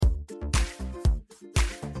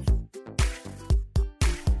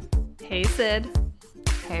Hey, Sid.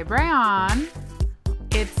 Hey, Brian.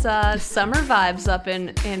 It's summer vibes up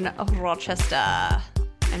in Rochester.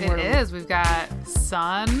 And It is. We've got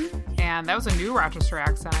sun, and that was a new Rochester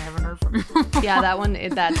accent I haven't heard from you before. Yeah, that one,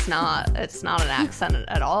 it's not an accent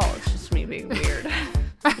at all. It's just me being weird.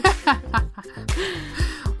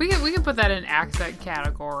 We can put that in accent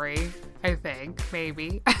category, I think,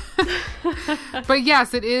 maybe. But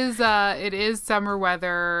yes, it is summer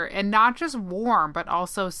weather, and not just warm, but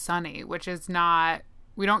also sunny, which is not,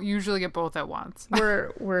 we don't usually get both at once.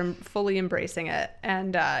 We're fully embracing it,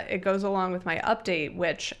 and it goes along with my update,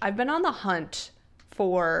 which I've been on the hunt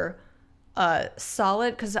for a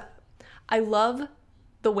solid, because I love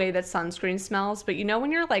the way that sunscreen smells, but you know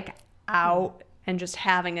when you're like out and just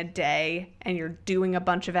having a day and you're doing a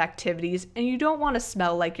bunch of activities and you don't want to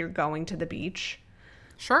smell like you're going to the beach?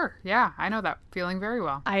 Sure, yeah, I know that feeling very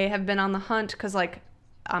well. I have been on the hunt because, like,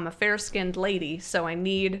 I'm a fair-skinned lady, so I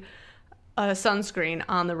need a sunscreen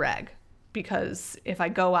on the reg, because if I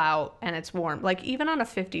go out and it's warm, like even on a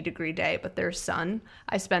 50-degree day, but there's sun,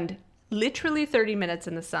 I spend literally 30 minutes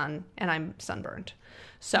in the sun and I'm sunburned.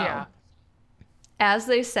 So, Yeah. As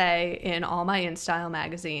they say in all my InStyle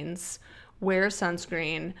magazines, wear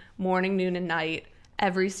sunscreen morning, noon, and night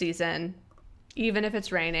every season, even if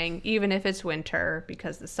it's raining, even if it's winter,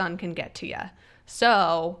 because the sun can get to you.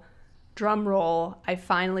 So, drum roll, I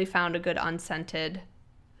finally found a good unscented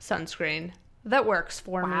sunscreen that works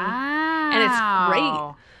for me. And it's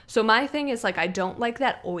great. So my thing is, like, I don't like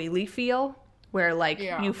that oily feel where, like,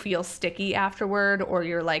 you feel sticky afterward, or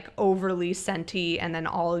you're, like, overly scenty and then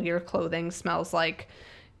all your clothing smells like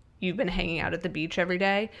you've been hanging out at the beach every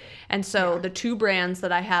day. And so the two brands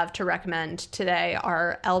that I have to recommend today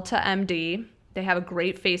are Elta MD. They have a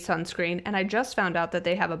great face sunscreen, and I just found out that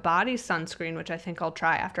they have a body sunscreen, which I think I'll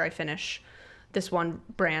try after I finish this one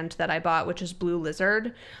brand that I bought, which is Blue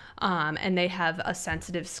Lizard. And they have a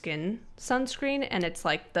sensitive skin sunscreen, and it's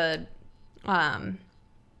like the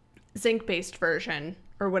zinc-based version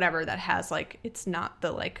or whatever that has, like, it's not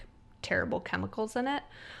the, like, terrible chemicals in it.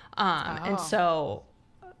 And so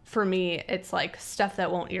for me, it's like stuff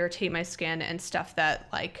that won't irritate my skin and stuff that,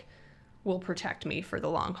 like, will protect me for the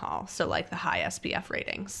long haul. So, like, the high SPF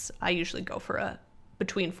ratings, I usually go for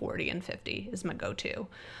between 40 and 50 is my go-to.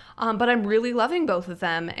 But I'm really loving both of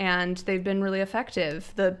them, and they've been really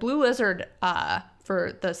effective. The Blue Lizard,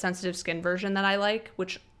 for the sensitive skin version that I like,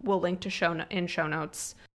 which we'll link to show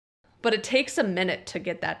notes, but it takes a minute to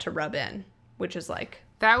get that to rub in, which is like...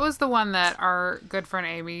 That was the one that our good friend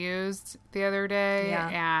Amy used the other day,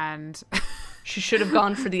 and... She should have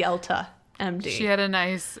gone for the Elta MD. She had a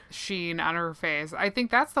nice sheen on her face. I think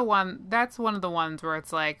that's one of the ones where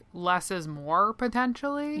it's like less is more,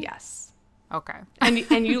 potentially. Yes. Okay.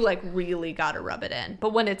 and you, like, really got to rub it in.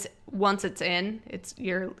 But once it's in,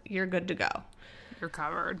 you're good to go. You're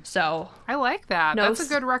covered. So I like that. That's a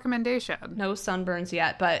good recommendation. No sunburns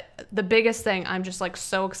yet, but the biggest thing, I'm just, like,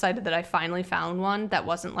 so excited that I finally found one that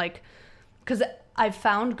wasn't, like, because I've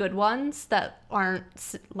found good ones that aren't,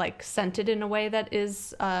 like, scented in a way that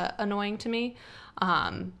is annoying to me,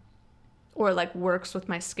 or, like, works with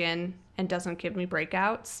my skin and doesn't give me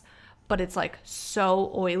breakouts, but it's, like,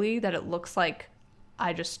 so oily that it looks like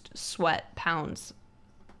I just sweat pounds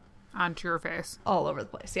onto your face all over the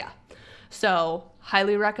place. Yeah. So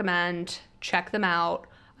highly recommend, check them out.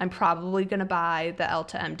 I'm probably going to buy the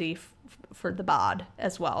Elta MD for the bod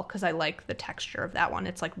as well, because I like the texture of that one.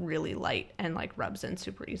 It's, like, really light and, like, rubs in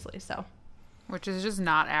super easily. So, which is just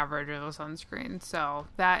not average of a sunscreen. So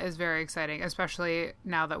that is very exciting, especially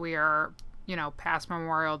now that we are, past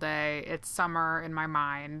Memorial Day. It's summer in my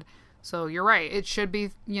mind. So you're right. It should be,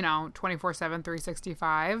 24/7,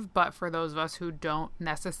 365. But for those of us who don't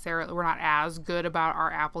necessarily, we're not as good about our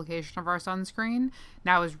application of our sunscreen,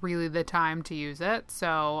 now is really the time to use it.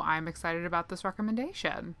 So I'm excited about this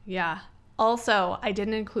recommendation. Yeah. Also, I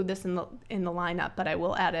didn't include this in the lineup, but I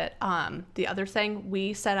will add it. The other thing,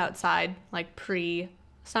 we sat outside, like,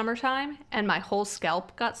 pre-summertime, and my whole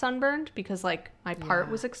scalp got sunburned because, like, my part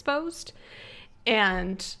was exposed.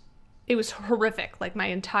 And it was horrific. Like, my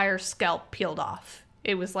entire scalp peeled off.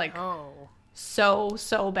 It was, like,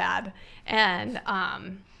 so bad. And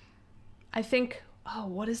I think,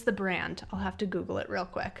 what is the brand? I'll have to Google it real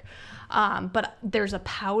quick. But there's a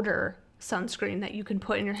powder sunscreen that you can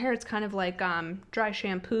put in your hair. It's kind of like dry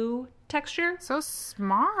shampoo texture. So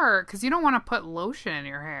smart, because you don't want to put lotion in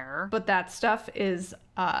your hair. But that stuff is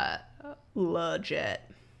legit.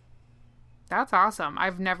 That's awesome.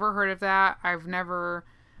 I've never heard of that.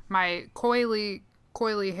 My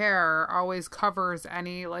coily hair always covers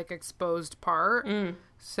any, like, exposed part.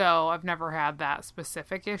 So I've never had that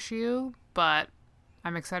specific issue, but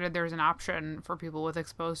I'm excited there's an option for people with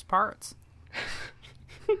exposed parts.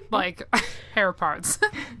 Like hair parts.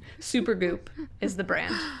 Supergoop is the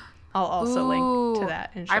brand. I'll also link to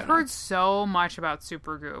that in show I've heard notes. so much about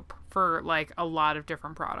Supergoop for like a lot of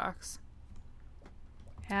different products.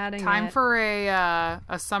 Time for a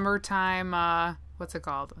summertime, what's it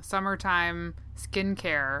called? A summertime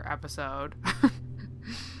skincare episode.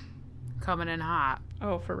 Coming in hot.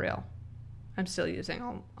 Oh, for real. I'm still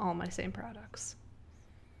using all my same products.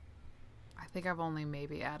 I think I've only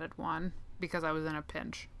maybe added one because I was in a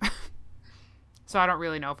pinch. So I don't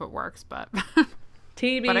really know if it works, but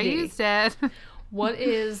TBD. But I used it. What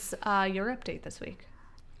is your update this week?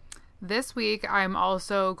 This week, I'm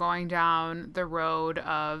also going down the road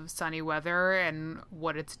of sunny weather and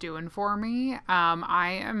what it's doing for me.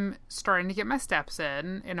 I am starting to get my steps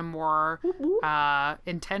in a more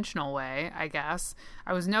intentional way, I guess.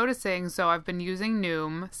 I was noticing, so I've been using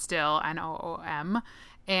Noom still, Noom,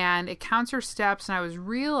 and it counts your steps, and I was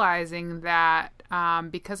realizing that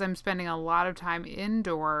because I'm spending a lot of time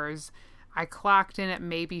indoors, I clocked in at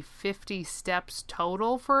maybe 50 steps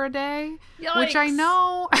total for a day, Yikes. which I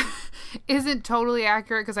know isn't totally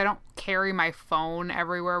accurate because I don't carry my phone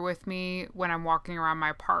everywhere with me when I'm walking around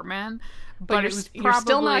my apartment. But you're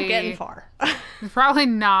still not getting far. It's probably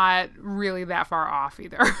not really that far off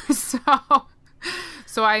either.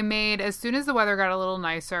 So I made, as soon as the weather got a little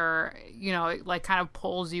nicer, you know, it like kind of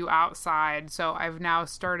pulls you outside. So I've now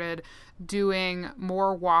started doing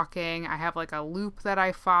more walking. I have like a loop that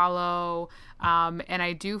I follow. And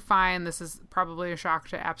I do find, this is probably a shock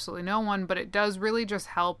to absolutely no one, but it does really just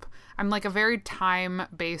help. I'm like a very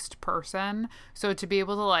time-based person. So to be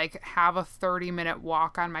able to like have a 30-minute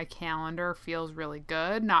walk on my calendar feels really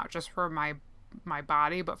good, not just for my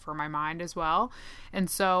body, but for my mind as well. And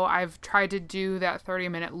so I've tried to do that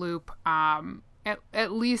 30-minute loop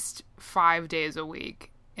at least 5 days a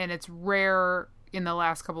week. And it's rare in the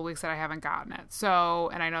last couple of weeks that I haven't gotten it. So,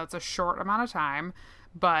 and I know it's a short amount of time,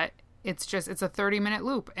 but it's a 30-minute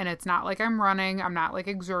loop, and it's not like I'm running. I'm not like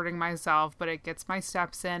exerting myself, but it gets my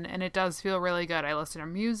steps in, and it does feel really good. I listen to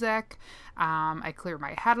music. I clear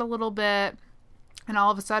my head a little bit. And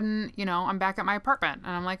all of a sudden, you know, I'm back at my apartment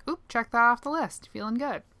and I'm like, oop, check that off the list. Feeling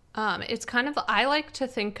good. It's kind of, I like to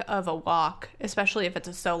think of a walk, especially if it's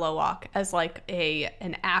a solo walk, as like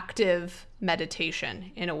an active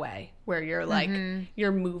meditation in a way where you're like,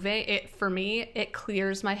 you're moving. For me, it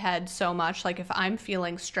clears my head so much. Like if I'm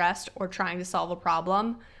feeling stressed or trying to solve a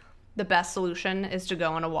problem, the best solution is to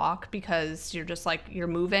go on a walk because you're just like, you're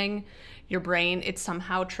moving. Your brain, it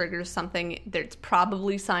somehow triggers something that's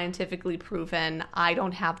probably scientifically proven. I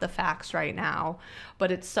don't have the facts right now,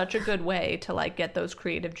 but it's such a good way to like get those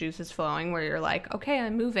creative juices flowing where you're like, okay,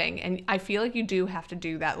 I'm moving. And I feel like you do have to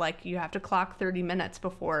do that. Like you have to clock 30 minutes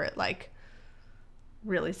before it like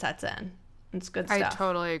really sets in. It's good stuff. I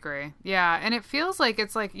totally agree. Yeah. And it feels like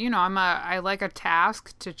it's like, you know, I like a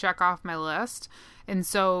task to check off my list. And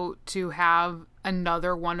so to have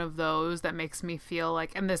another one of those that makes me feel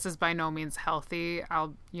like, and this is by no means healthy,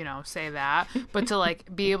 I'll, you know, say that, but to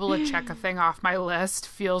like be able to check a thing off my list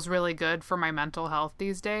feels really good for my mental health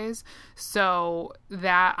these days. So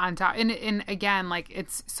that on top, and again, like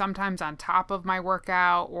it's sometimes on top of my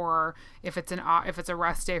workout, or if it's a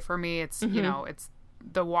rest day for me, it's, you know, it's,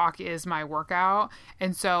 the walk is my workout.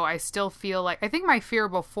 And so I still feel like, I think my fear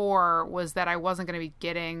before was that I wasn't going to be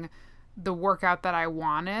getting the workout that I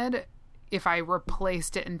wanted if I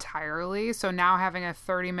replaced it entirely. So now having a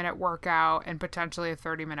 30-minute workout and potentially a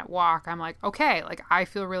 30-minute walk, I'm like, okay, like I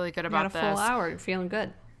feel really good about this. You got a full hour, you're feeling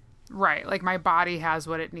good. Right. Like my body has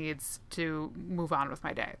what it needs to move on with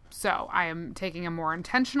my day. So I am taking a more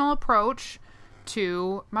intentional approach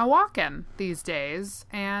to my walk-in these days,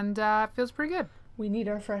 and it feels pretty good. We need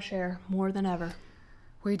our fresh air more than ever.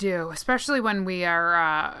 We do, especially when we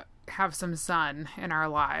are have some sun in our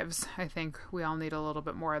lives. I think we all need a little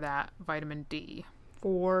bit more of that vitamin D.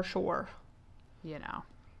 For sure. You know.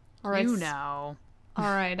 All right. You know. All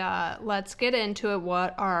right, let's get into it.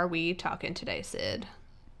 What are we talking today, Sid?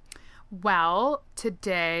 Well,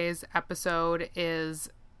 today's episode is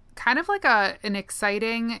kind of like an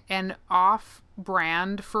exciting and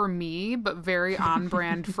off-brand for me, but very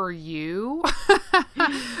on-brand for you.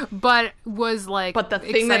 But was like... But the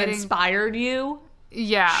thing that inspired you?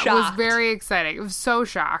 Yeah, shocked. It was very exciting. I was so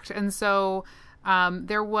shocked. And so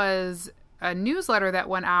there was a newsletter that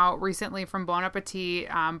went out recently from Bon Appetit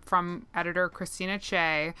from editor Christina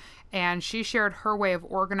Che, and she shared her way of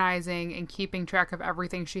organizing and keeping track of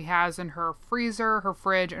everything she has in her freezer, her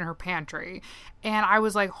fridge, and her pantry. And I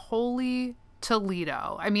was like, holy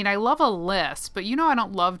Toledo. I mean, I love a list, but I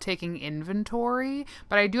don't love taking inventory,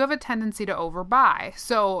 but I do have a tendency to overbuy.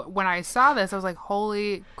 So when I saw this, I was like,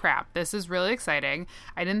 holy crap, this is really exciting.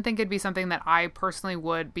 I didn't think it'd be something that I personally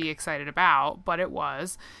would be excited about, but it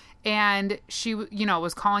was. And she,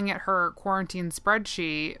 was calling it her quarantine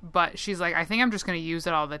spreadsheet, but she's like, I think I'm just going to use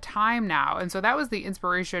it all the time now. And so that was the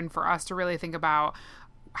inspiration for us to really think about,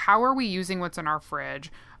 how are we using what's in our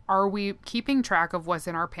fridge? Are we keeping track of what's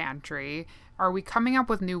in our pantry? Are we coming up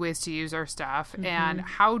with new ways to use our stuff? Mm-hmm. And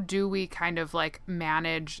how do we kind of like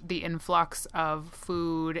manage the influx of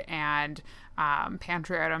food and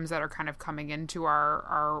pantry items that are kind of coming into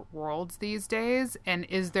our worlds these days? And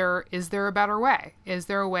is there a better way? Is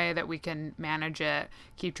there a way that we can manage it,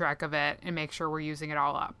 keep track of it, and make sure we're using it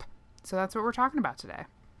all up? So that's what we're talking about today.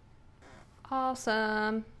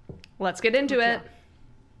 Awesome. Let's get into it.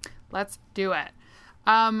 Let's do it.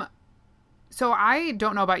 So I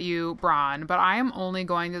don't know about you, Bron, but I am only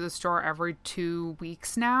going to the store every 2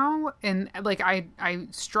 weeks now. And like, I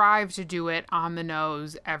strive to do it on the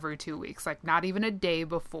nose every 2 weeks, like not even a day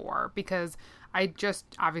before, because I just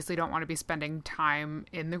obviously don't want to be spending time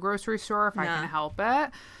in the grocery store if I can help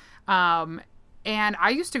it. And I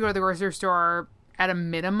used to go to the grocery store at a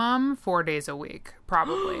minimum 4 days a week,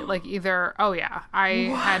 probably. Like either,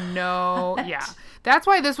 That's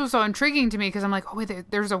why this was so intriguing to me, because I'm like, oh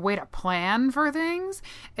wait, there's a way to plan for things.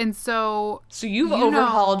 And so you've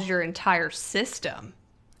overhauled your entire system.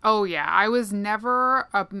 Oh yeah, I was never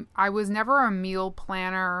a meal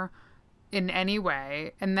planner in any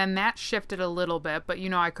way, and then that shifted a little bit, but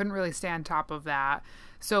I couldn't really stay on top of that.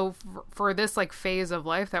 So for this like phase of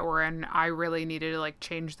life that we're in, I really needed to like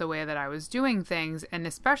change the way that I was doing things. And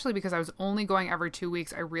especially because I was only going every 2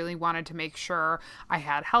 weeks, I really wanted to make sure I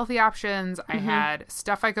had healthy options. I had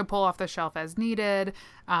stuff I could pull off the shelf as needed,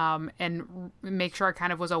 and make sure I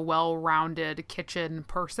kind of was a well-rounded kitchen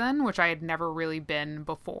person, which I had never really been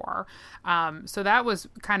before. So that was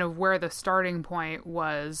kind of where the starting point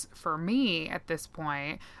was for me at this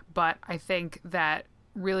point. But I think that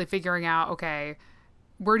really figuring out, okay,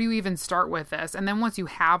 where do you even start with this? And then once you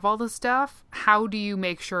have all the stuff, how do you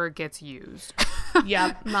make sure it gets used?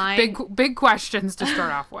 Yep. Big questions to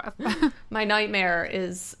start off with. My nightmare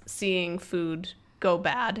is seeing food go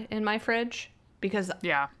bad in my fridge, because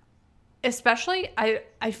especially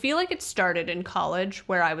I feel like it started in college,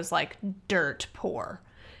 where I was like dirt poor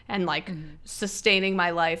and like sustaining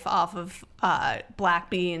my life off of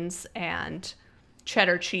black beans and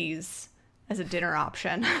cheddar cheese as a dinner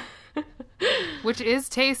option. Which is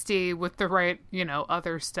tasty with the right,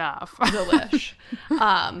 other stuff. Delish.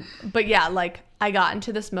 But yeah, like I got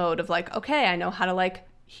into this mode of like, okay, I know how to like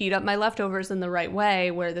heat up my leftovers in the right way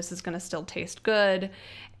where this is going to still taste good.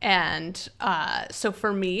 And so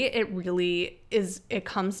for me, it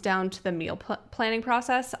comes down to the meal planning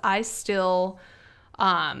process. I still,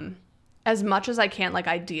 as much as I can, like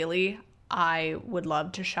ideally, I would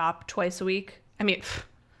love to shop twice a week. I mean,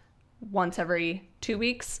 once every 2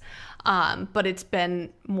 weeks. But it's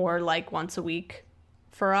been more like once a week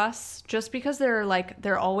for us, just because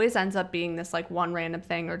there always ends up being this like one random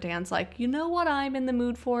thing, or Dan's like, you know what I'm in the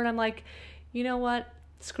mood for? And I'm like, you know what?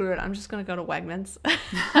 Screw it. I'm just going to go to Wegmans.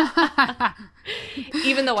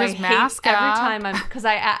 Even though just I hate every time because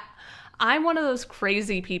I'm one of those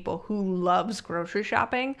crazy people who loves grocery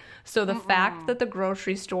shopping. So the fact that the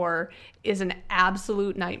grocery store is an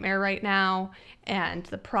absolute nightmare right now, and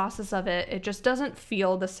the process of it just doesn't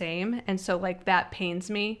feel the same. And so like that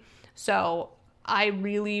pains me. So I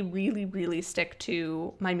really, really, really stick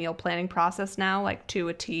to my meal planning process now, like to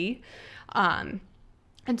a T.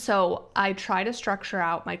 And so I try to structure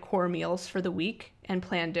out my core meals for the week and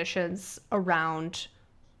plan dishes around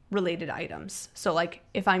related items. So like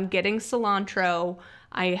if I'm getting cilantro,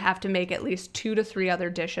 I have to make at least 2 to 3 other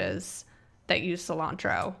dishes that use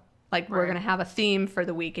cilantro. Like we're going to have a theme for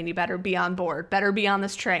the week, and you better be on board, better be on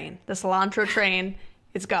this train. The cilantro train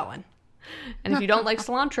is going. And if you don't like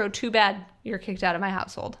cilantro, too bad, you're kicked out of my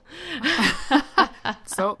household.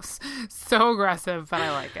 So aggressive, but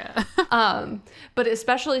I like it. But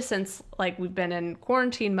especially since like we've been in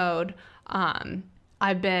quarantine mode,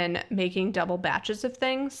 I've been making double batches of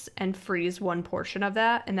things and freeze one portion of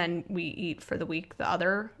that, and then we eat for the week the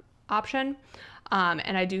other option.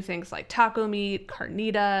 And I do things like taco meat,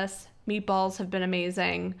 carnitas, meatballs have been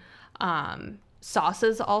amazing.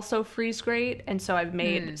 Sauces also freeze great. And so I've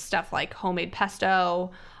made stuff like homemade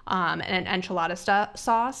pesto, and an enchilada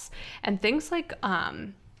sauce, and things like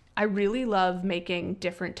I really love making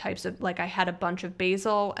different types of, like I had a bunch of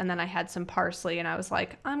basil and then I had some parsley and I was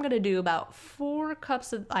like, I'm going to do about 4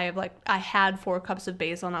 cups of, I had 4 cups of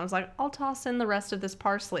basil and I was like, I'll toss in the rest of this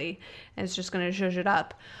parsley and it's just going to zhuzh it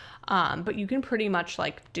up. But you can pretty much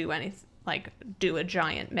like do anything, like do a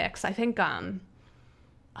giant mix. I think,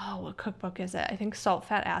 what cookbook is it? I think Salt,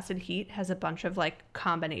 Fat, Acid, Heat has a bunch of like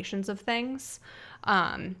combinations of things.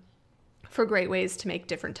 For great ways to make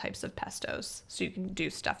different types of pestos. So you can do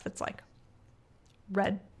stuff that's like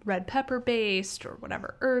red pepper based or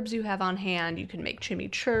whatever herbs you have on hand. You can make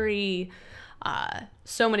chimichurri.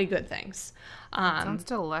 So many good things. Sounds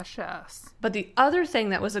delicious. But the other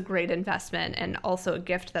thing that was a great investment and also a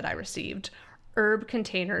gift that I received, herb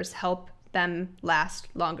containers help them last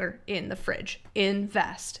longer in the fridge.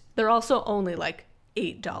 Invest. They're also only like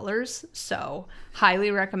 $8. So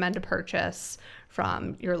highly recommend a purchase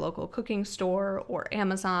from your local cooking store or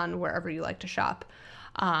Amazon, wherever you like to shop.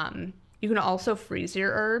 You can also freeze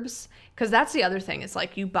your herbs, because that's the other thing. It's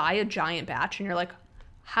like you buy a giant batch and you're like,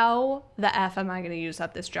 how the F am I going to use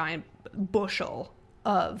up this giant bushel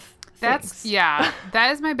of things?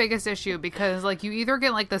 That is my biggest issue, because like you either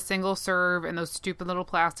get like the single serve in those stupid little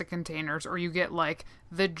plastic containers, or you get like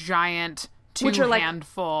the giant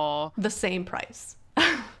handful. The same price.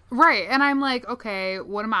 Right. And I'm like, okay,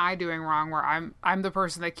 what am I doing wrong where I'm the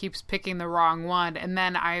person that keeps picking the wrong one? And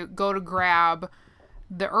then I go to grab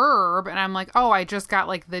the herb and I'm like, oh, I just got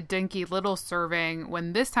like the dinky little serving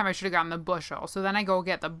when this time I should have gotten the bushel. So then I go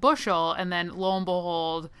get the bushel and then lo and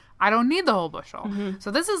behold, I don't need the whole bushel. Mm-hmm.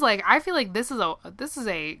 So this is like, I feel like this is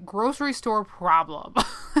a grocery store problem.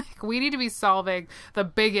 Like, we need to be solving the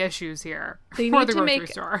big issues here. They need to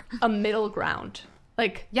make a middle ground.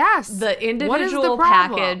 Like, yes, the individual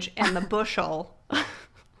package and the bushel.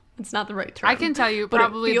 It's not the right term. I can tell you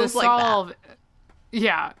probably the solve. Like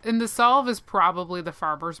yeah, and the solve is probably the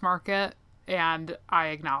farmer's market, and I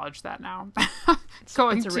acknowledge that now. It's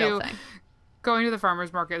a real thing. Going to the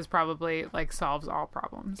farmer's market is probably like solves all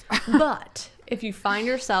problems. But if you find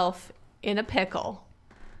yourself in a pickle,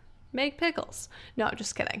 make pickles. No,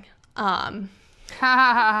 just kidding. Good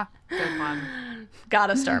one.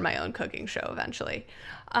 Gotta start my own cooking show eventually.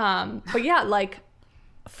 But yeah, like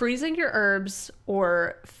freezing your herbs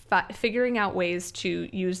or figuring out ways to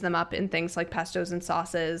use them up in things like pestos and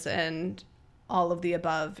sauces and all of the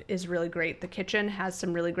above is really great. The kitchen has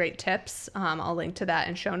some really great tips. I'll link to that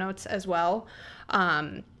in show notes as well.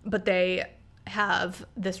 But they have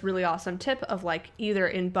this really awesome tip of like either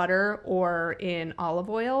in butter or in olive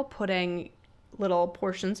oil, putting little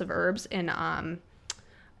portions of herbs in a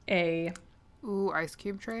ice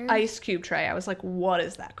cube tray. Ice cube tray. I was like, what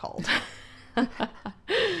is that called?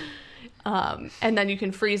 And then you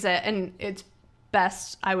can freeze it, and it's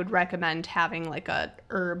best, I would recommend having like a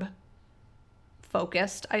herb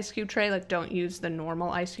focused ice cube tray. Like, don't use the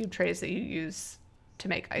normal ice cube trays that you use to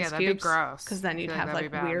make ice cubes. That'd be gross. Because then you'd have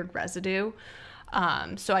like weird residue.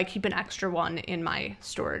 So I keep an extra one in my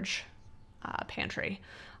storage pantry,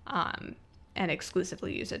 and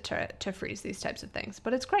exclusively use it to freeze these types of things.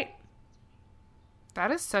 But it's great. That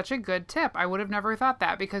is such a good tip. I would have never thought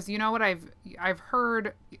that, because you know what, I've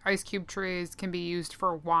heard ice cube trays can be used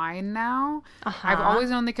for wine now. Uh-huh. I've always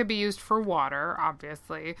known they could be used for water,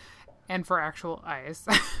 obviously, and for actual ice.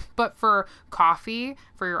 But for coffee,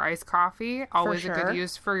 for your iced coffee, always a good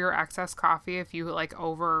use for your excess coffee. If you like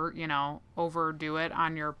overdo it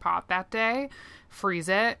on your pot that day, freeze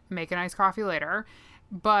it, make an iced coffee later.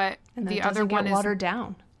 But and the other one is watered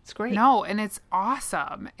down. It's great. No, and it's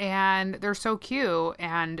awesome. And they're so cute,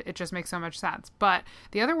 and it just makes so much sense. But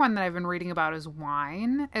the other one that I've been reading about is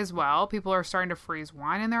wine as well. People are starting to freeze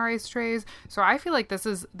wine in their ice trays. So I feel like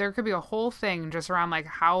there could be a whole thing just around like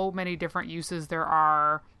how many different uses there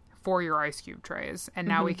are for your ice cube trays. And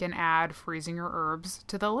now we can add freezing your herbs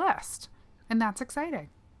to the list. And that's exciting.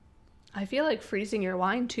 I feel like freezing your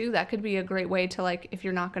wine too, that could be a great way to, like, if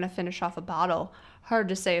you're not going to finish off a bottle. Hard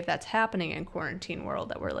to say if that's happening in quarantine world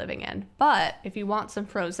that we're living in. But if you want some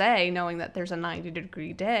frosé, knowing that there's a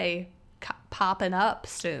 90-degree day popping up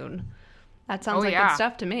soon, that sounds good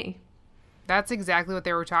stuff to me. That's exactly what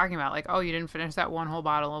they were talking about. Like, oh, you didn't finish that one whole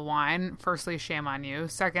bottle of wine. Firstly, shame on you.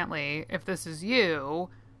 Secondly, if this is you,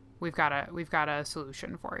 we've got a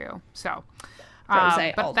solution for you. So,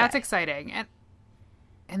 but that's exciting.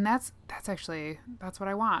 And that's what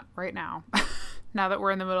I want right now. Now that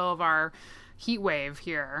we're in the middle of our heat wave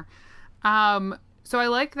here. So I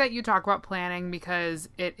like that you talk about planning, because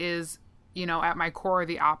it is, at my core,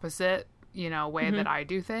 the opposite, way that I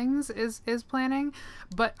do things is planning.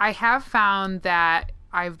 But I have found that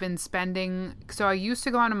I've been so I used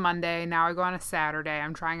to go on a Monday. Now I go on a Saturday.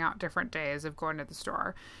 I'm trying out different days of going to the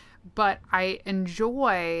store. But I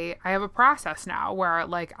have a process now where,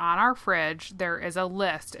 like, on our fridge, there is a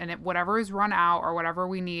list, and whatever is run out or whatever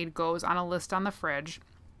we need goes on a list on the fridge.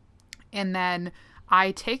 And then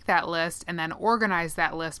I take that list and then organize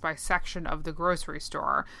that list by section of the grocery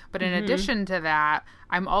store. But in addition to that,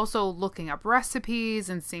 I'm also looking up recipes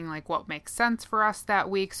and seeing like what makes sense for us that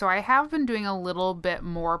week. So I have been doing a little bit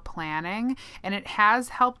more planning, and it has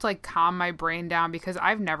helped like calm my brain down, because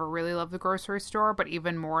I've never really loved the grocery store, but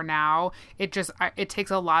even more now, it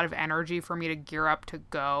takes a lot of energy for me to gear up to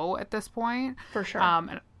go at this point. For sure.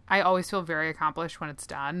 And I always feel very accomplished when it's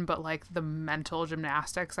done, but like the mental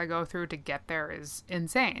gymnastics I go through to get there is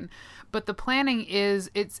insane. But the planning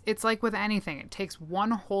it's like with anything. It takes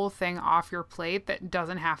one whole thing off your plate that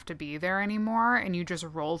doesn't have to be there anymore, and you just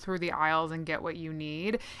roll through the aisles and get what you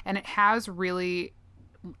need. And it has really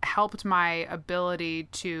helped my ability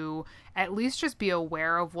to at least just be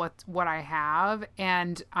aware of what I have.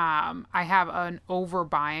 And I have an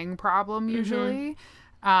overbuying problem usually.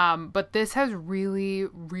 But this has really,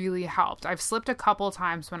 really helped. I've slipped a couple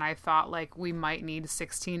times when I thought like we might need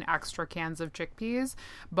 16 extra cans of chickpeas,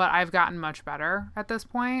 but I've gotten much better at this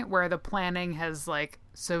point, where the planning has like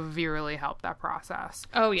severely helped that process.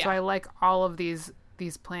 Oh yeah. So I like all of these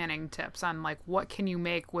planning tips on like what can you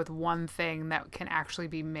make with one thing that can actually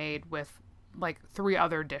be made with like 3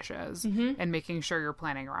 other dishes, and making sure you're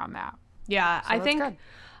planning around that. Yeah, So I that's think good.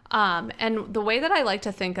 And the way that I like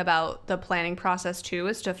to think about the planning process too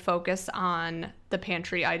is to focus on the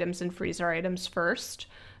pantry items and freezer items first,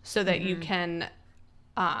 so that you can,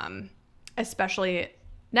 especially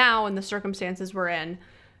now in the circumstances we're in,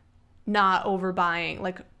 not overbuying,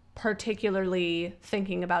 like particularly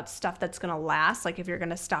thinking about stuff that's going to last. Like if you're going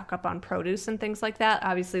to stock up on produce and things like that,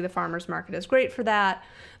 obviously the farmer's market is great for that.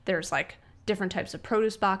 There's like different types of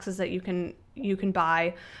produce boxes that you can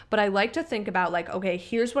buy. But I like to think about like, okay,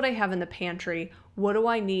 here's what I have in the pantry. What do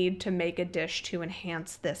I need to make a dish to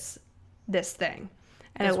enhance this thing?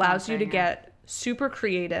 And it allows you to get super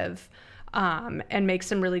creative, and make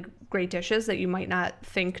some really great dishes that you might not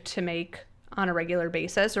think to make on a regular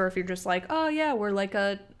basis. Or if you're just like, oh yeah, we're like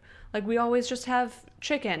we always just have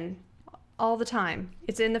chicken all the time.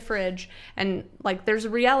 It's in the fridge. And like there's a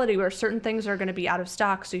reality where certain things are going to be out of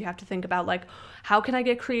stock. So you have to think about like, how can I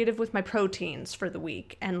get creative with my proteins for the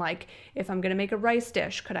week? And like, if I'm going to make a rice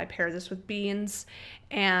dish, could I pair this with beans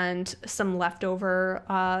and some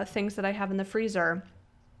leftover things that I have in the freezer?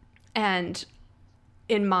 And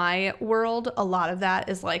in my world, a lot of that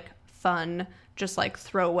is like fun, just like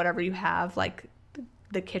throw whatever you have, like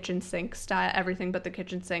the kitchen sink style, everything but the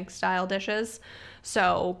kitchen sink style dishes.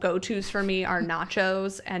 So go-tos for me are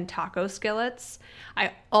nachos and taco skillets.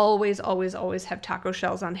 I always have taco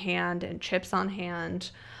shells on hand and chips on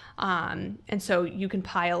hand. And so you can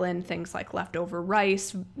pile in things like leftover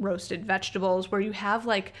rice, roasted vegetables, where you have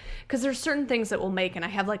like, because there's certain things that we'll make, and I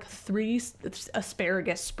have like 3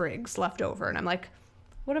 asparagus sprigs left over, and I'm like,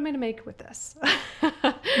 what am I going to make with this?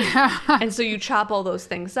 And so you chop all those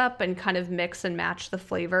things up and kind of mix and match the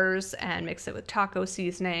flavors, and mix it with taco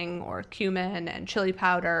seasoning or cumin and chili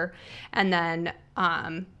powder, and then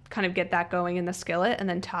kind of get that going in the skillet, and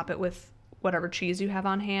then top it with whatever cheese you have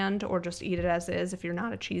on hand, or just eat it as is if you're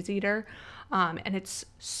not a cheese eater. And it's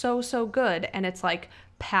so good. And it's like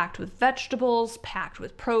packed with vegetables, packed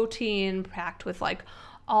with protein, packed with like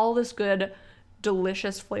all this good,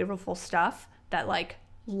 delicious, flavorful stuff that like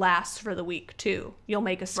lasts for the week too. You'll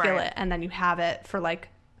make a skillet, right, and then you have it for like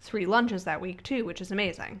 3 lunches that week too, which is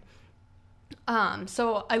amazing.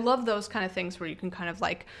 So I love those kind of things where you can kind of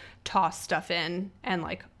like toss stuff in and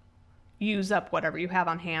like use up whatever you have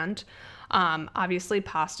on hand. Obviously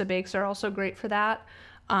pasta bakes are also great for that.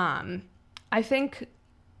 I think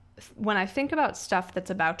when I think about stuff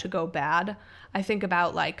that's about to go bad, I think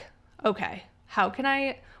about like, okay,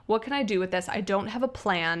 what can I do with this? I don't have a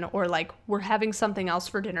plan, or like we're having something else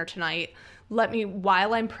for dinner tonight.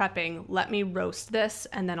 While I'm prepping, let me roast this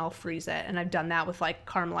and then I'll freeze it. And I've done that with like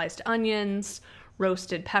caramelized onions,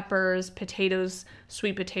 roasted peppers, potatoes,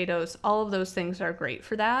 sweet potatoes. All of those things are great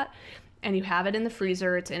for that. And you have it in the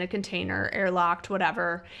freezer. It's in a container, airlocked,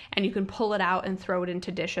 whatever. And you can pull it out and throw it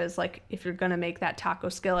into dishes. Like if you're going to make that taco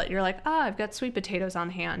skillet, you're like, I've got sweet potatoes on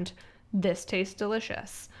hand. This tastes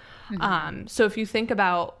delicious. Mm-hmm. So if you think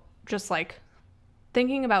about just like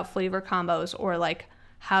thinking about flavor combos, or like,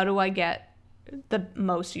 how do I get the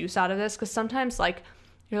most use out of this? Because sometimes like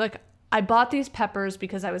you're like, I bought these peppers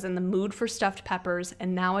because I was in the mood for stuffed peppers,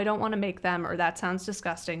 and now I don't want to make them, or that sounds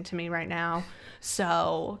disgusting to me right now.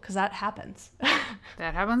 So, because that happens.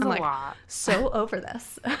 That happens I'm a lot. So over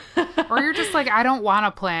this. Or you're just like, I don't want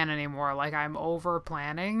to plan anymore. Like, I'm over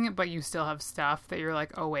planning, but you still have stuff that you're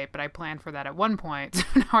like, oh, wait, but I planned for that at one point. So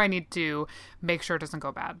now I need to make sure it doesn't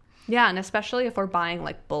go bad. Yeah, and especially if we're buying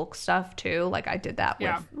like bulk stuff too. Like I did that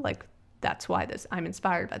with like, that's why I'm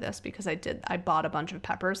inspired by this, because I bought a bunch of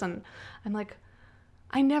peppers, and I'm like,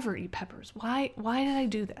 I never eat peppers. Why did I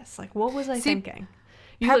do this? Like, what was I thinking?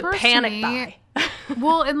 You peppers panic buy.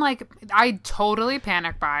 Well, and like, I totally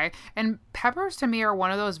panic buy. And peppers to me are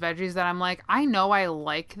one of those veggies that I'm like, I know I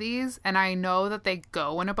like these, and I know that they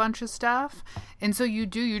go in a bunch of stuff. And so you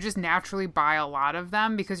just naturally buy a lot of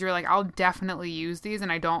them because you're like, I'll definitely use these,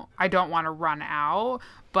 and I don't want to run out.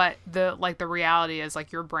 But the reality is,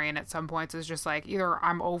 like, your brain at some points is just like, either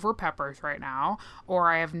I'm over peppers right now, or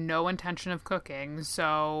I have no intention of cooking.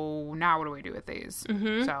 So now what do we do with these?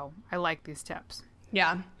 Mm-hmm. So I like these tips.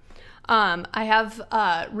 Yeah. I have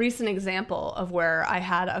a recent example of where I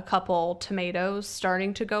had a couple tomatoes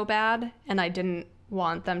starting to go bad, and I didn't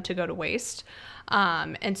want them to go to waste.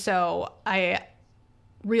 And so I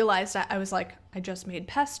realized that I was like, I just made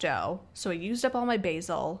pesto, so I used up all my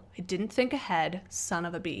basil. I didn't think ahead, son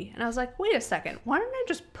of a bee. And I was like, wait a second, why don't I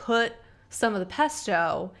just put some of the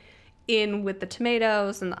pesto in with the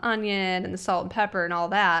tomatoes and the onion and the salt and pepper and all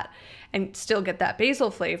that, and still get that basil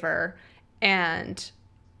flavor? And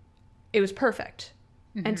it was perfect.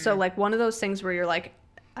 Mm-hmm. And so, like, one of those things where you're like,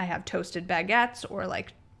 I have toasted baguettes or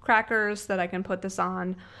like crackers that I can put this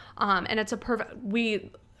on. And it's a perfect,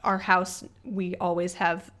 our house, we always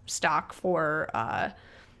have stock for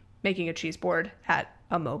making a cheese board at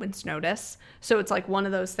a moment's notice. So it's like one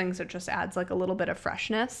of those things that just adds like a little bit of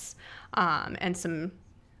freshness and some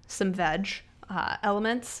veg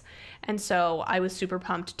elements. And so I was super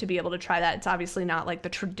pumped to be able to try that. It's obviously not like the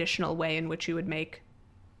traditional way in which you would make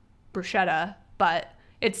bruschetta, but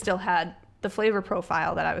it still had the flavor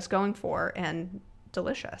profile that I was going for, and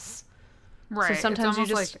delicious. Right. So sometimes you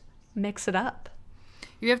just mix it up.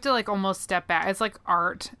 You have to like almost step back. It's like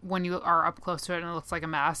art when you are up close to it and it looks like a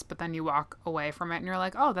mess, but then you walk away from it and you're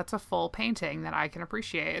like, oh, that's a full painting that I can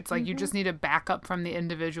appreciate. It's like you just need to back up from the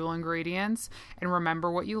individual ingredients and remember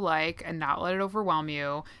what you like and not let it overwhelm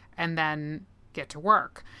you, and then get to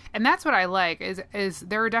work. And that's what I like is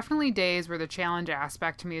there are definitely days where the challenge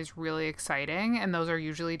aspect to me is really exciting, and those are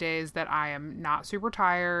usually days that I am not super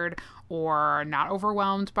tired or not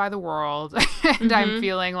overwhelmed by the world and I'm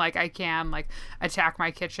feeling like I can like attack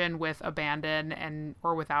my kitchen with abandon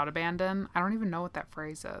or without abandon. I don't even know what that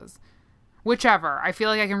phrase is. Whichever. I feel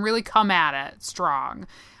like I can really come at it strong.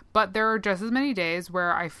 But there are just as many days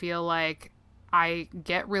where I feel like I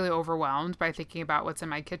get really overwhelmed by thinking about what's in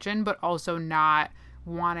my kitchen, but also not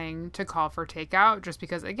wanting to call for takeout just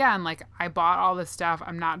because, again, like I bought all this stuff.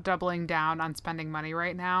 I'm not doubling down on spending money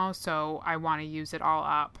right now, so I want to use it all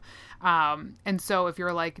up. And so if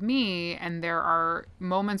you're like me and there are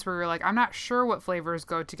moments where you're like, I'm not sure what flavors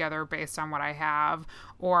go together based on what I have,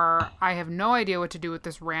 or I have no idea what to do with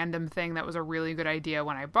this random thing that was a really good idea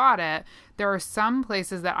when I bought it, there are some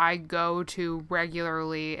places that I go to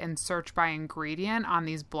regularly and search by ingredient on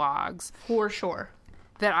these blogs. For sure.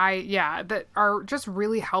 That are just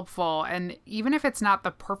really helpful. And even if it's not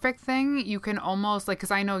the perfect thing, you can almost like,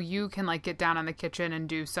 because I know you can like get down in the kitchen and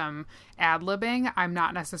do some ad-libbing. I'm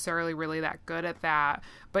not necessarily really that good at that.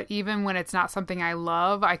 But even when it's not something I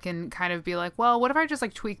love, I can kind of be like, well, what if I just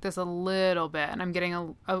like tweak this a little bit? And I'm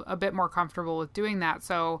getting a bit more comfortable with doing that.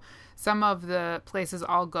 So some of the places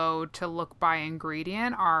I'll go to look by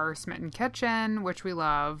ingredient are Smitten Kitchen, which we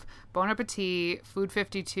love, Bon Appetit, Food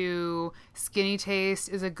 52, Skinny Taste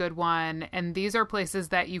is a good one. And these are places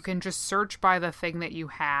that you can just search by the thing that you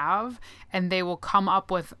have, and they will come up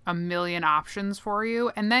with a million options for you.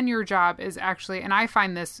 And then your job is actually, and I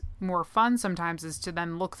find this more fun sometimes, is to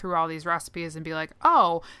then look through all these recipes and be like,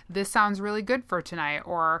 oh, this sounds really good for tonight,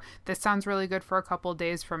 or this sounds really good for a couple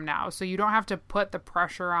days from now. So you don't have to put the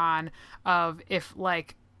pressure on of if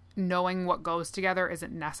like knowing what goes together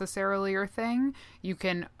isn't necessarily your thing.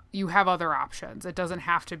 You have other options. It doesn't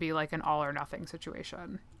have to be like an all or nothing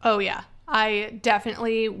situation. Oh yeah. I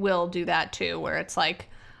definitely will do that too, where it's like,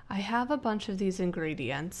 I have a bunch of these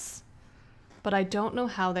ingredients, but I don't know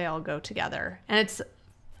how they all go together. And it's,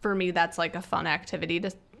 for me, that's like a fun activity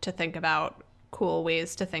to think about cool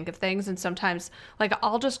ways to think of things. And sometimes like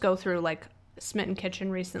I'll just go through, like Smitten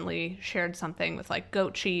Kitchen recently shared something with like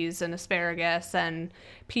goat cheese and asparagus and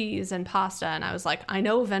peas and pasta. And I was like, I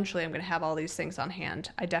know eventually I'm going to have all these things on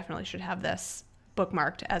hand. I definitely should have this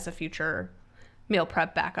bookmarked as a future meal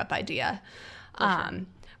prep backup idea.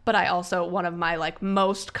 But I also, one of my like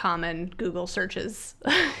most common Google searches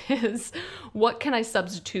is what can I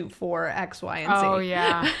substitute for X, Y, and Z? Oh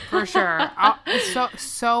yeah, for sure.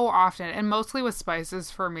 So often, and mostly with spices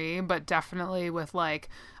for me, but definitely with like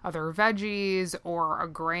other veggies or a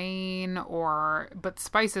grain but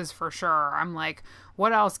spices for sure. I'm like,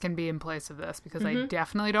 what else can be in place of this? Because I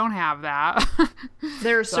definitely don't have that.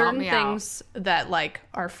 There are certain things that like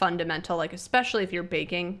are fundamental, like especially if you're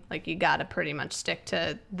baking, like you gotta pretty much stick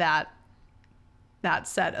to that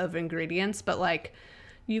set of ingredients. But like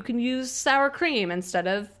you can use sour cream instead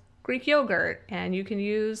of Greek yogurt, and you can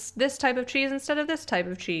use this type of cheese instead of this type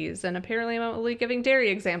of cheese. And apparently I'm only giving dairy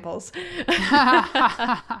examples.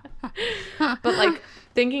 But like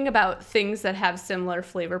thinking about things that have similar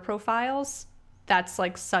flavor profiles, that's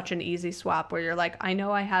like such an easy swap where you're like, I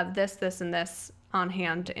know I have this, this, and this on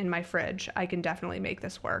hand in my fridge. I can definitely make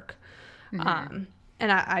this work. And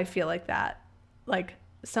I feel like that, like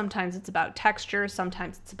sometimes it's about texture,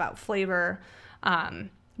 sometimes it's about flavor.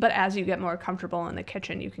 But as you get more comfortable in the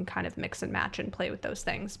kitchen, you can kind of mix and match and play with those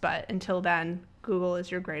things. But until then, Google is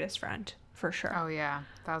your greatest friend, for sure. Oh, yeah.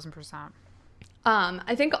 1,000%.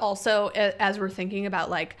 I think also as we're thinking about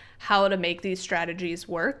like how to make these strategies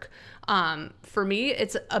work, for me,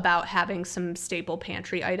 it's about having some staple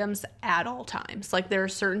pantry items at all times. Like there are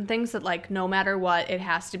certain things that like no matter what, it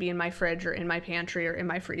has to be in my fridge or in my pantry or in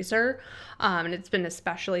my freezer. And it's been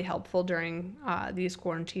especially helpful during these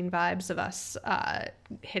quarantine vibes of us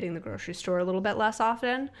hitting the grocery store a little bit less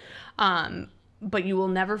often. But you will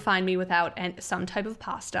never find me without some type of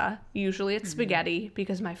pasta. Usually it's spaghetti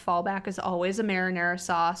because my fallback is always a marinara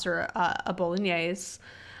sauce or a bolognese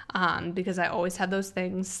because I always have those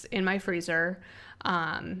things in my freezer.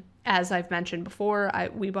 As I've mentioned before,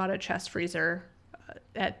 we bought a chest freezer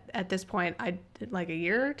at this point, like a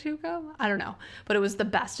year or two ago. I don't know. But it was the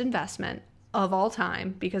best investment of all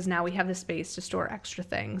time because now we have the space to store extra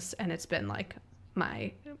things, and it's been like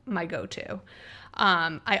my go-to.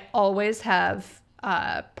 I always have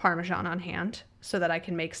Parmesan on hand so that I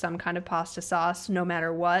can make some kind of pasta sauce no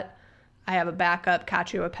matter what. I have a backup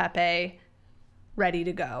cacio e pepe ready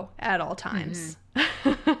to go at all times.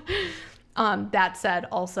 That said,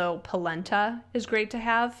 also polenta is great to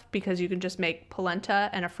have because you can just make polenta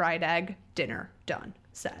and a fried egg, dinner, done,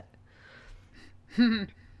 set.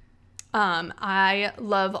 I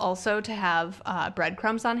love also to have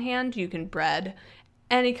breadcrumbs on hand. You can bread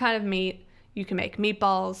any kind of meat. You can make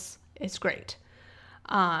meatballs. It's great.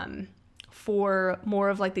 For more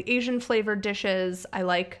of like the Asian flavored dishes, I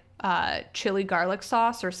like chili garlic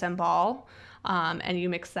sauce or sambal. And you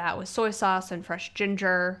mix that with soy sauce and fresh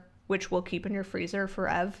ginger, which will keep in your freezer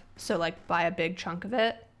forever. So like buy a big chunk of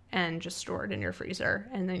it and just store it in your freezer.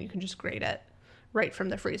 And then you can just grate it right from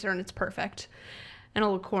the freezer and it's perfect. And a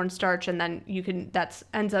little cornstarch, and then you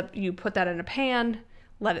put that in a pan,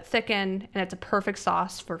 let it thicken, and it's a perfect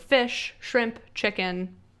sauce for fish, shrimp,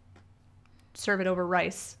 chicken. Serve it over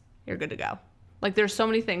rice. You're good to go. Like there's so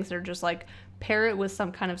many things that are just like pair it with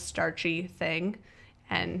some kind of starchy thing,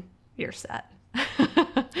 and you're set.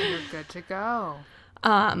 You're good to go.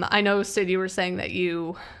 I know, Sid, you were saying that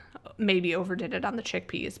you maybe overdid it on the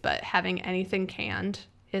chickpeas, but having anything canned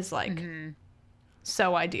is like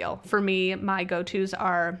so ideal. For me, my go-tos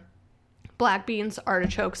are black beans,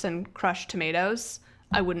 artichokes, and crushed tomatoes.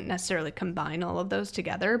 I wouldn't necessarily combine all of those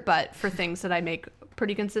together, but for things that I make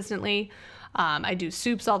pretty consistently, I do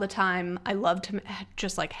soups all the time. I love to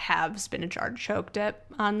just like have spinach artichoke dip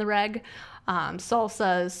on the reg.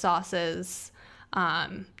 Salsas, sauces.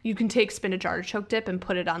 You can take spinach artichoke dip and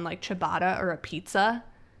put it on like ciabatta or a pizza.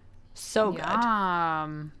 So good.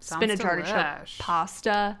 Spinach artichoke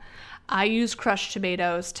pasta. I use crushed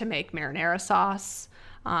tomatoes to make marinara sauce.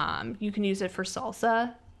 You can use it for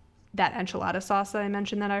salsa. That enchilada sauce that I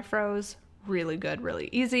mentioned that I froze, really good, really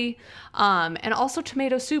easy. And also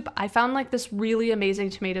tomato soup. I found like this really amazing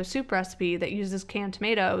tomato soup recipe that uses canned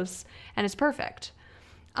tomatoes, and it's perfect.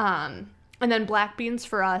 And then black beans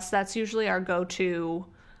for us, that's usually our go-to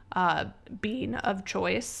bean of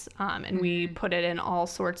choice. And we put it in all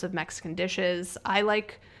sorts of Mexican dishes. I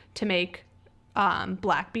like to make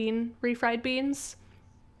black bean refried beans.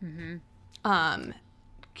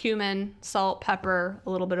 Cumin, salt, pepper, a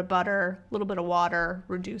little bit of butter, a little bit of water,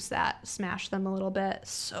 reduce that, smash them a little bit.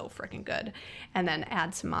 So freaking good. And then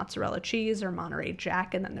add some mozzarella cheese or Monterey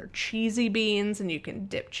Jack, and then they're cheesy beans, and you can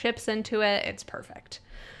dip chips into it. It's perfect.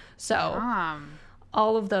 So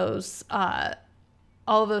all of those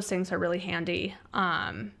things are really handy.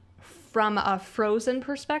 From a frozen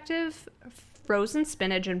perspective, frozen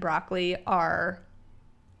spinach and broccoli are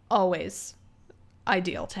always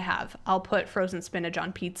ideal to have. I'll put frozen spinach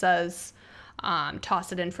on pizzas,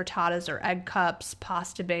 toss it in frittatas or egg cups,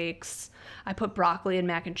 pasta bakes. I put broccoli and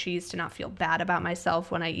mac and cheese to not feel bad about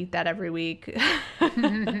myself when I eat that every week.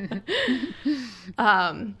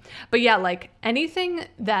 But yeah, like anything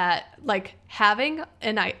that, like having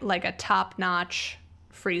like a top-notch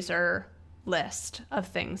freezer list of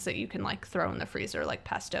things that you can like throw in the freezer, like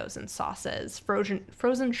pestos and sauces.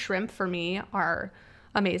 Frozen shrimp for me are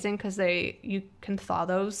amazing because you can thaw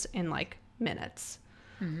those in like minutes.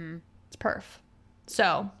 It's perf.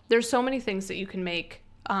 So there's so many things that you can make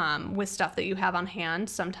with stuff that you have on hand.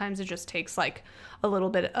 Sometimes it just takes like a little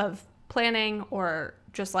bit of planning, or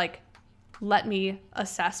just like let me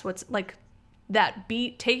assess what's like that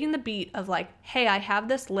beat, taking the beat of like, hey, I have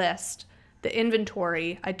this list, the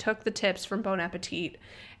inventory, I took the tips from Bon Appetit,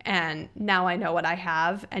 and now I know what I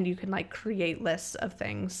have. And you can like create lists of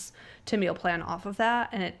things to meal plan off of that.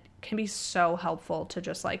 And it can be so helpful to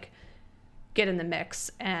just like get in the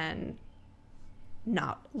mix and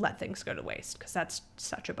not let things go to waste, because that's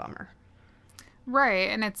such a bummer. Right.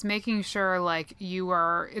 And it's making sure like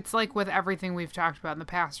it's like with everything we've talked about in the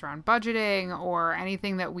past around budgeting or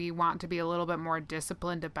anything that we want to be a little bit more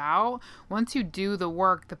disciplined about. Once you do the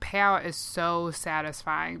work, the payout is so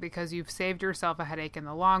satisfying because you've saved yourself a headache in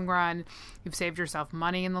the long run. You've saved yourself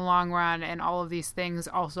money in the long run. And all of these things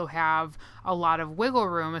also have a lot of wiggle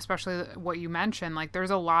room, especially what you mentioned. Like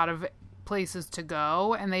there's a lot of places to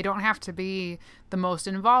go, and they don't have to be the most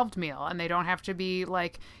involved meal, and they don't have to be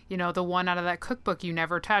like, you know, the one out of that cookbook you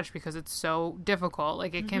never touch because it's so difficult.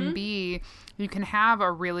 Like it can be, you can have a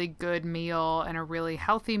really good meal and a really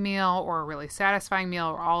healthy meal or a really satisfying meal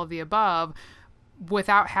or all of the above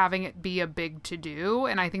without having it be a big to-do.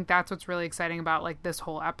 And I think that's what's really exciting about like this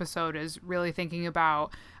whole episode, is really thinking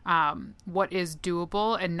about what is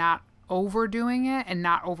doable and not overdoing it and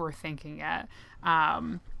not overthinking it.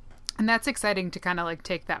 And that's exciting to kind of like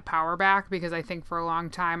take that power back, because I think for a long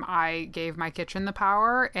time I gave my kitchen the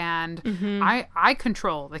power, and I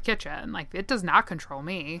control the kitchen. Like it does not control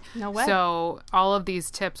me. No way. So all of these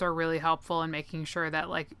tips are really helpful in making sure that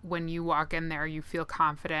like when you walk in there, you feel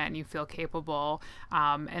confident and you feel capable.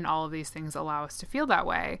 And all of these things allow us to feel that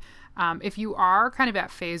way. If you are kind of at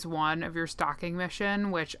phase 1 of your stocking mission,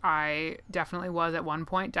 which I definitely was at one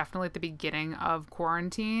point, definitely at the beginning of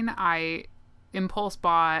quarantine, I impulse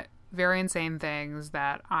bought very insane things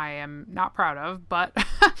that I am not proud of, but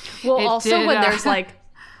well, also when there's like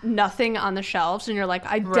nothing on the shelves and you're like,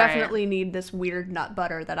 I definitely need this weird nut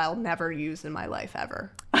butter that I'll never use in my life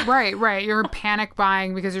ever. Right. You're panic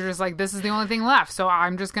buying because you're just like, this is the only thing left, so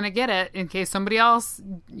I'm just going to get it in case somebody else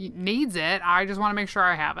needs it. I just want to make sure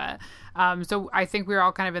I have it. So I think we're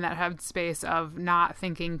all kind of in that headspace of not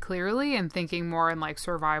thinking clearly and thinking more in like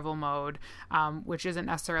survival mode, which isn't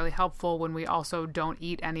necessarily helpful when we also don't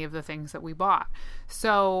eat any of the things that we bought.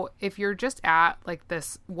 So if you're just at like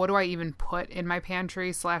this, what do I even put in my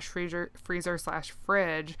pantry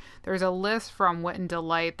 /freezer/fridge? There's a list from Wit and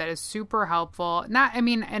Delight that is super helpful.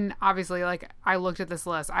 And obviously like I looked at this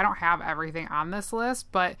list. I don't have everything on this list,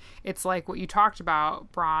 but it's like what you talked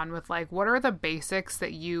about, Braun, with like, what are the basics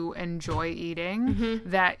that you enjoy eating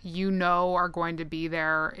that you know are going to be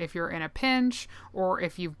there if you're in a pinch, or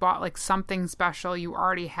if you've bought like something special, you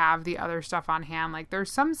already have the other stuff on hand. Like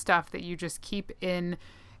there's some stuff that you just keep in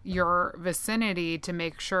your vicinity to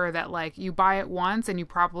make sure that like you buy it once and you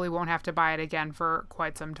probably won't have to buy it again for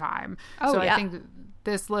quite some time. I think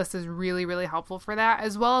this list is really, really helpful for that,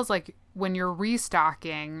 as well as like when you're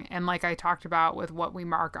restocking, and like I talked about with what we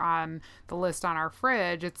mark on the list on our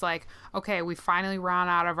fridge, it's like, okay, we finally ran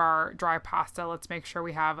out of our dry pasta. Let's make sure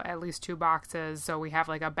we have at least 2 boxes, so we have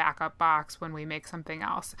like a backup box when we make something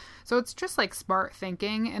else. So it's just like smart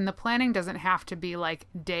thinking, and the planning doesn't have to be like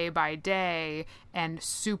day by day and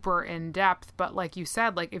super in depth. But like you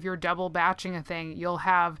said, like if you're double batching a thing, you'll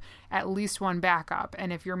have at least one backup.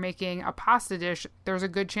 And if you're making a pasta dish, there's a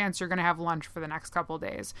good chance you're going to have lunch for the next couple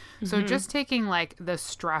days. So just taking like the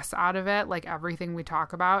stress out of it, like everything we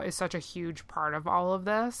talk about, is such a huge part of all of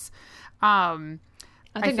this. I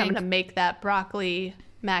think I'm going to make that broccoli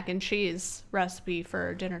mac and cheese recipe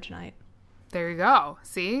for dinner tonight. There you go.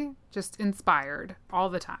 See? Just inspired all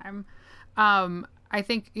the time. I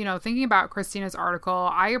think, thinking about Christina's article,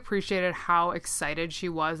 I appreciated how excited she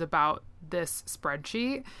was about this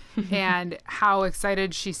spreadsheet and how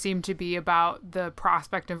excited she seemed to be about the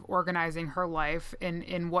prospect of organizing her life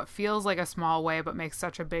in what feels like a small way but makes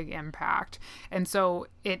such a big impact. And so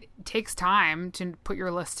it takes time to put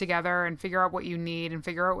your list together and figure out what you need and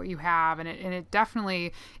figure out what you have, and it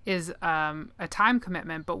definitely is a time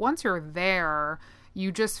commitment. But once you're there, you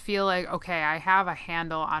just feel like, okay, I have a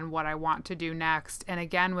handle on what I want to do next. And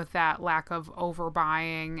again, with that lack of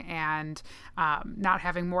overbuying and not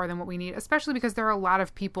having more than what we need, especially because there are a lot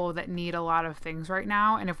of people that need a lot of things right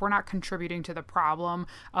now. And if we're not contributing to the problem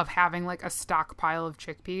of having like a stockpile of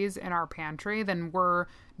chickpeas in our pantry, then we're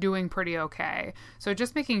doing pretty okay. So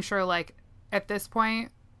just making sure, like, at this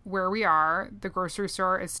point, where we are, the grocery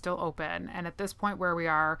store is still open. And at this point where we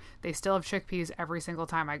are, they still have chickpeas every single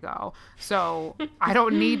time I go. So I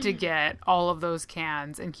don't need to get all of those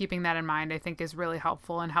cans. And keeping that in mind, I think, is really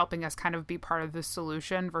helpful in helping us kind of be part of the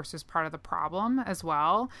solution versus part of the problem as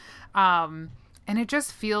well. And it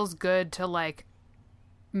just feels good to like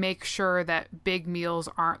make sure that big meals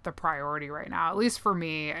aren't the priority right now. At least for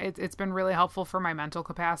me, it's been really helpful for my mental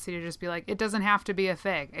capacity to just be like, it doesn't have to be a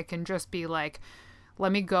thing. It can just be like,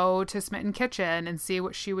 let me go to Smitten Kitchen and see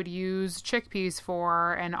what she would use chickpeas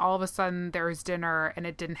for. And all of a sudden there's dinner, and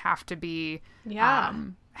it didn't have to be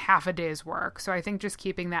half a day's work. So I think just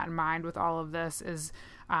keeping that in mind with all of this is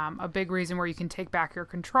a big reason where you can take back your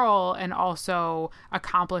control and also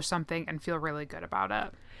accomplish something and feel really good about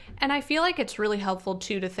it. And I feel like it's really helpful,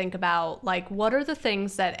 too, to think about, like, what are the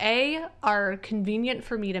things that, A, are convenient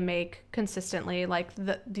for me to make consistently? Like,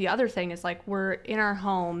 the other thing is, like, we're in our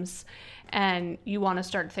homes, and you want to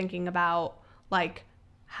start thinking about, like,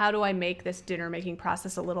 how do I make this dinner-making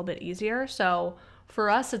process a little bit easier? So for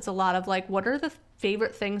us, it's a lot of, like, what are the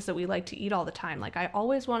favorite things that we like to eat all the time? Like, I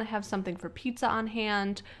always want to have something for pizza on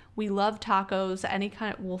hand. We love tacos, any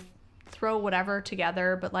kind of... we'll throw whatever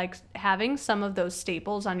together, but like having some of those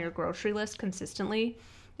staples on your grocery list consistently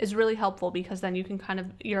is really helpful, because then you can kind of,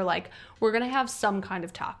 you're like, we're going to have some kind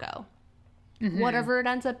of taco. Mm-hmm. Whatever it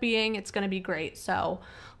ends up being, it's going to be great. So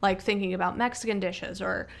like thinking about Mexican dishes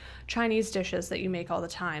or Chinese dishes that you make all the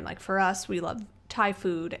time. Like for us, we love Thai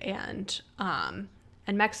food and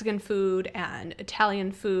Mexican food and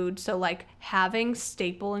Italian food. So like having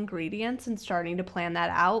staple ingredients and starting to plan that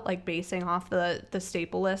out, like basing off the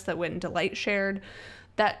staple list that Wit and Delight shared,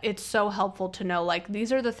 that it's so helpful to know, like,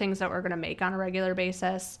 these are the things that we're going to make on a regular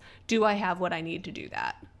basis. Do I have what I need to do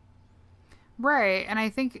that? Right. And I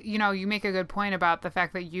think, you know, you make a good point about the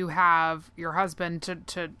fact that you have your husband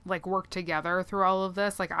to like work together through all of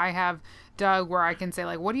this. Like I have Doug, where I can say,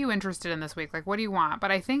 like, what are you interested in this week? Like, what do you want?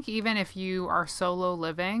 But I think even if you are solo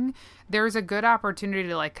living, there's a good opportunity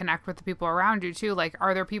to like connect with the people around you too. Like,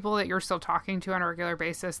 are there people that you're still talking to on a regular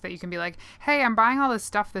basis that you can be like, hey, I'm buying all this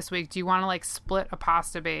stuff this week. Do you want to like split a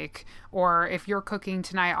pasta bake? Or if you're cooking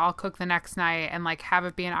tonight, I'll cook the next night, and like have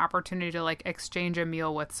it be an opportunity to like exchange a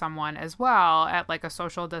meal with someone as well at like a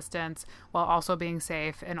social distance while also being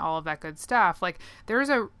safe and all of that good stuff. Like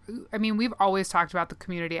we've always talked about the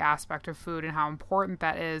community aspect of food and how important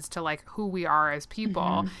that is to like who we are as people.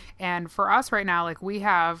 Mm-hmm. And for us right now, like we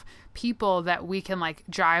have people that we can like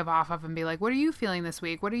jive off of and be like, what are you feeling this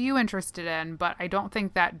week? What are you interested in? But I don't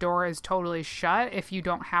think that door is totally shut if you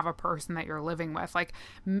don't have a person that you're living with. Like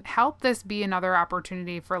help this be another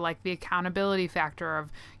opportunity for like the accountability factor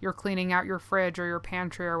of you're cleaning out your fridge or your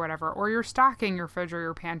pantry or whatever, or you're stocking your fridge or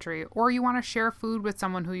your pantry, or you want to share food with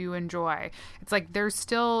someone who you enjoy. It's like there's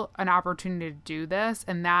still an opportunity to do this,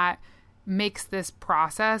 and that makes this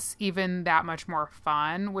process even that much more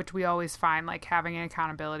fun, which we always find like having an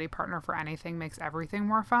accountability partner for anything makes everything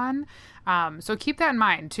more fun. So keep that in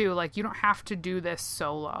mind too. Like you don't have to do this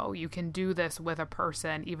solo. You can do this with a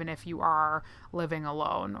person, even if you are living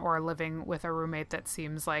alone or living with a roommate that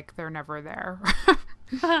seems like they're never there.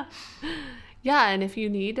 Yeah. And if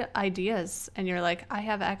you need ideas and you're like, I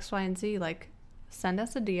have X, Y, and Z, like send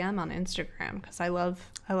us a DM on Instagram. Cause I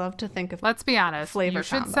love to think of, let's be honest, flavor you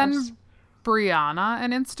should combos. Send Brianna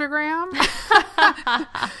an Instagram.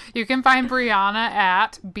 You can find Brianna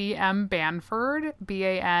at BM Banford,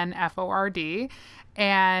 BANFORD,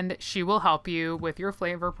 and she will help you with your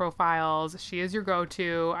flavor profiles. She is your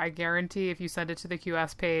go-to. I guarantee if you send it to the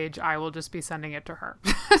QS page, I will just be sending it to her.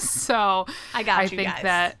 So I think guys.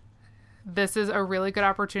 that this is a really good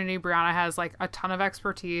opportunity. Brianna has like a ton of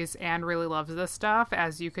expertise and really loves this stuff,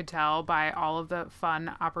 as you could tell by all of the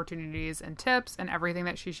fun opportunities and tips and everything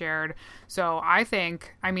that she shared. So I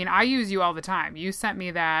use you all the time. You sent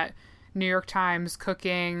me that New York Times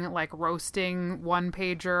cooking, like roasting one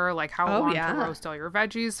pager, like how long to roast all your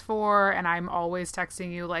veggies for. And I'm always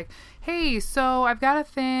texting you like, hey, so I've got a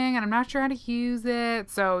thing and I'm not sure how to use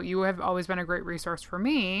it. So you have always been a great resource for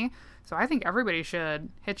me. So I think everybody should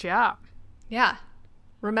hit you up. Yeah.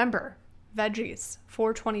 Remember, veggies,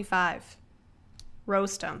 $4.25.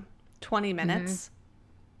 Roast them. 20 minutes.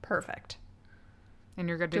 Mm-hmm. Perfect. And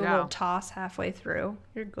you're good to go. Do a little toss halfway through.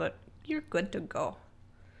 You're good. You're good to go.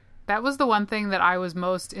 That was the one thing that I was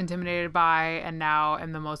most intimidated by and now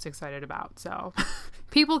am the most excited about. So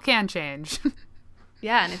people can change.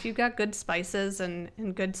 Yeah, and if you've got good spices and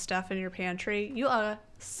good stuff in your pantry, you are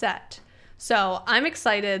set. So I'm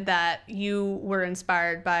excited that you were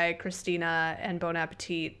inspired by Christina and Bon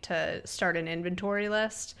Appetit to start an inventory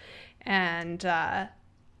list. And I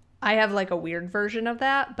have like a weird version of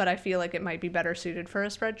that, but I feel like it might be better suited for a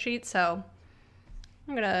spreadsheet. So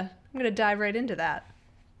I'm gonna dive right into that.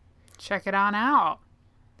 Check it on out.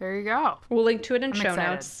 There you go. We'll link to it in I'm show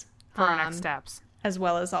excited notes for our next steps, as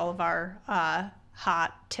well as all of our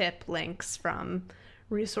hot tip links from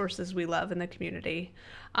resources we love in the community.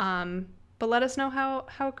 But let us know how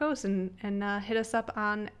it goes and hit us up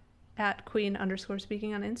on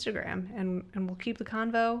 @queen_speaking on Instagram, and we'll keep the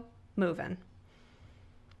convo moving.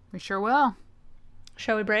 We sure will.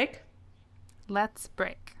 Shall we break? Let's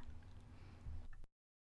break.